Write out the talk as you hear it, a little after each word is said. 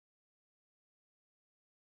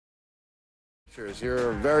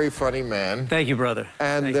You're a very funny man. Thank you, brother.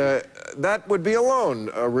 And that would be alone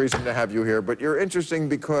a reason to have you here. But you're interesting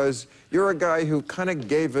because you're a guy who kind of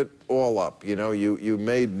gave it all up. You know, you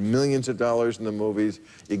made millions of dollars in the movies.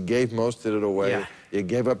 You gave most of it away. Yeah. You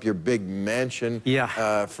gave up your big mansion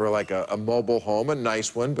for like a mobile home, a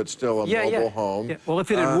nice one, but still a mobile home. Yeah. Well,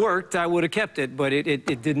 if it had worked, I would have kept it, but it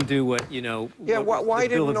didn't do what, you know... Yeah, why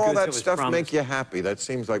didn't all that stuff make you happy? That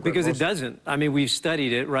seems like... Because it doesn't. I mean, we've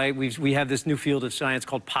studied it, right? We have this new field of science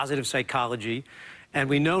called positive psychology, and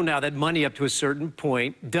we know now that money up to a certain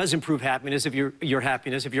point does improve happiness. If your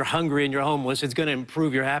happiness, if you're hungry and you're homeless, it's going to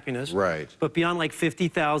improve your happiness. Right. But beyond like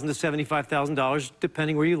 $50,000 to $75,000,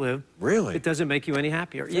 depending where you live, really, it doesn't make you any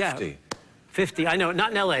happier. 50. Yeah. 50. I know.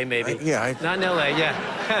 Not in L.A. Maybe. Not in L.A.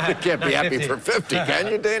 Yeah. You can't be happy for 50,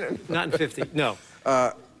 can you, Dana? Not in 50. No.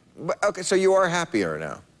 Okay, so you are happier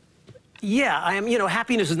now. Yeah, I am. You know,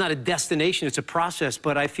 happiness is not a destination; it's a process.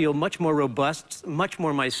 But I feel much more robust, much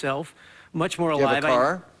more myself, much more alive. Do you have a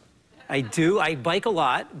car? I do. I bike a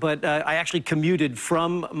lot, but I actually commuted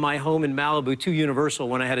from my home in Malibu to Universal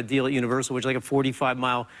when I had a deal at Universal, which is like a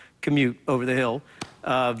 45-mile commute over the hill.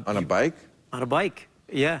 On a bike? On a bike,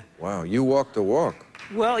 yeah. Wow, you walk the walk.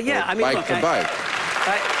 Well, yeah, I mean, bike look, to bike.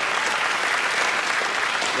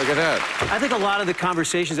 Look at that. I think a lot of the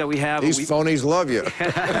conversations that we have... These phonies love you.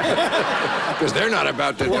 Because they're not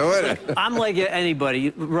about to do it. I'm like anybody,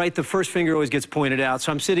 right? The first finger always gets pointed out.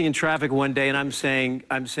 So I'm sitting in traffic one day and I'm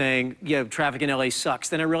saying, yeah, traffic in LA sucks.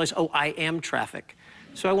 Then I realized, oh, I am traffic.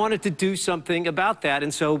 So I wanted to do something about that.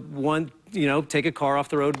 And so take a car off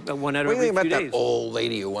the road one out of every few days. What do you think about that old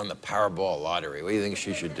lady who won the Powerball lottery? What do you think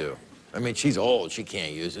she should do? I mean, she's old. She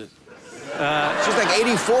can't use it. She's like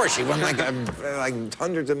 84. She won like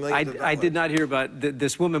hundreds of millions of dollars. I did not hear about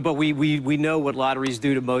this woman, but we know what lotteries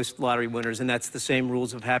do to most lottery winners, and that's the same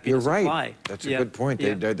rules of happiness apply. You're right. Apply. That's a good point.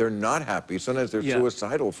 They're not happy. Sometimes they're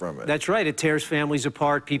suicidal from it. That's right. It tears families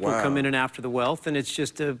apart. People come in and after the wealth, and it's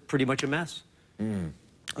just pretty much a mess.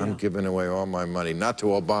 I'm giving away all my money. Not to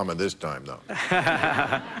Obama this time, though.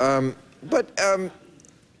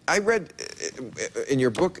 I read in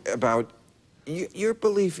your book about your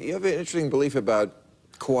belief. You have an interesting belief about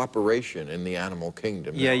cooperation in the animal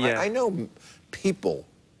kingdom. I know people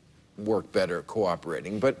work better at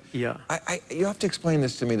cooperating, but you have to explain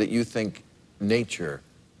this to me, that you think nature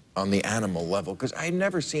on the animal level, because I've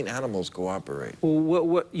never seen animals cooperate.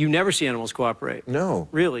 Well, you never see animals cooperate? No.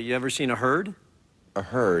 Really? You ever seen a herd? A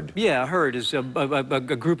herd? Yeah, a herd is a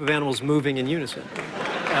group of animals moving in unison.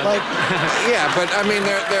 Yeah, but I mean,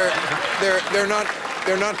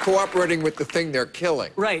 they're not cooperating with the thing they're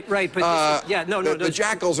killing. Right, but the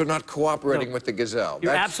jackals are not cooperating with the gazelle.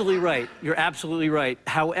 You're absolutely right. You're absolutely right.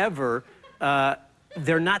 However,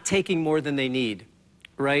 they're not taking more than they need,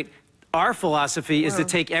 right? Our philosophy is to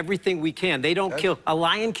take everything we can. They don't kill. A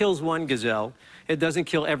lion kills one gazelle. It doesn't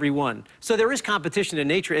kill every one. So there is competition in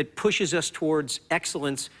nature. It pushes us towards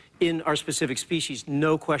excellence in our specific species,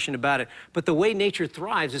 no question about it. But the way nature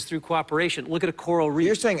thrives is through cooperation. Look at a coral reef.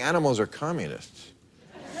 You're saying animals are communists.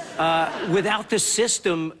 Without the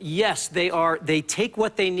system, yes, they are. They take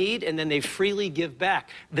what they need and then they freely give back.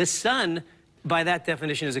 The sun, by that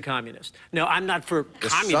definition, is a communist. No, I'm not for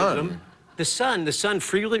communism. The sun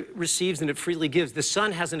freely receives and it freely gives. The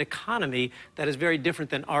sun has an economy that is very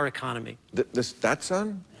different than our economy. That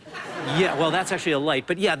sun? Yeah, well, that's actually a light,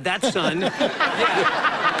 but yeah, that sun.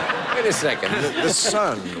 Wait a second, the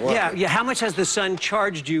sun. What? Yeah, how much has the sun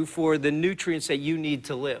charged you for the nutrients that you need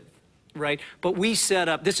to live? Right? But we set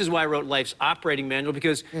up, this is why I wrote Life's Operating Manual,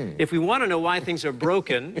 because if we want to know why things are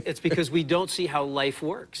broken, it's because we don't see how life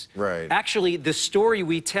works. Right. Actually, the story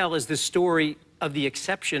we tell is the story of the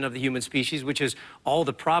exception of the human species, which is all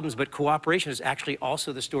the problems, but cooperation is actually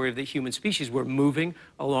also the story of the human species. We're moving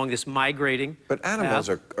along this migrating But animals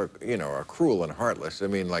are cruel and heartless. I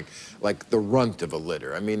mean, like the runt of a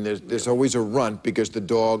litter. I mean, there's always a runt because the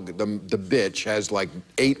dog, the bitch, has like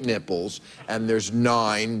 8 nipples, and there's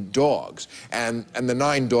 9 dogs. And the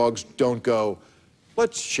 9 dogs don't go,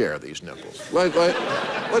 let's share these nipples.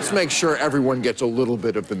 Let's make sure everyone gets a little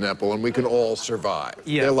bit of the nipple and we can all survive.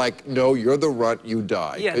 Yeah. They're like, no, you're the runt, you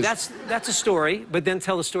die. Yeah, that's a story, but then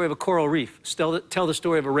tell the story of a coral reef. Tell the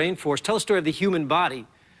story of a rainforest. Tell the story of the human body,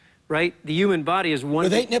 right? The human body is one...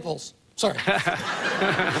 With 8 nipples. Sorry.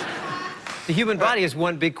 The human body is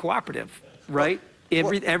one big cooperative, right?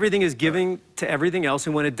 Everything is giving to everything else,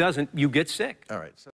 and when it doesn't, you get sick. All right.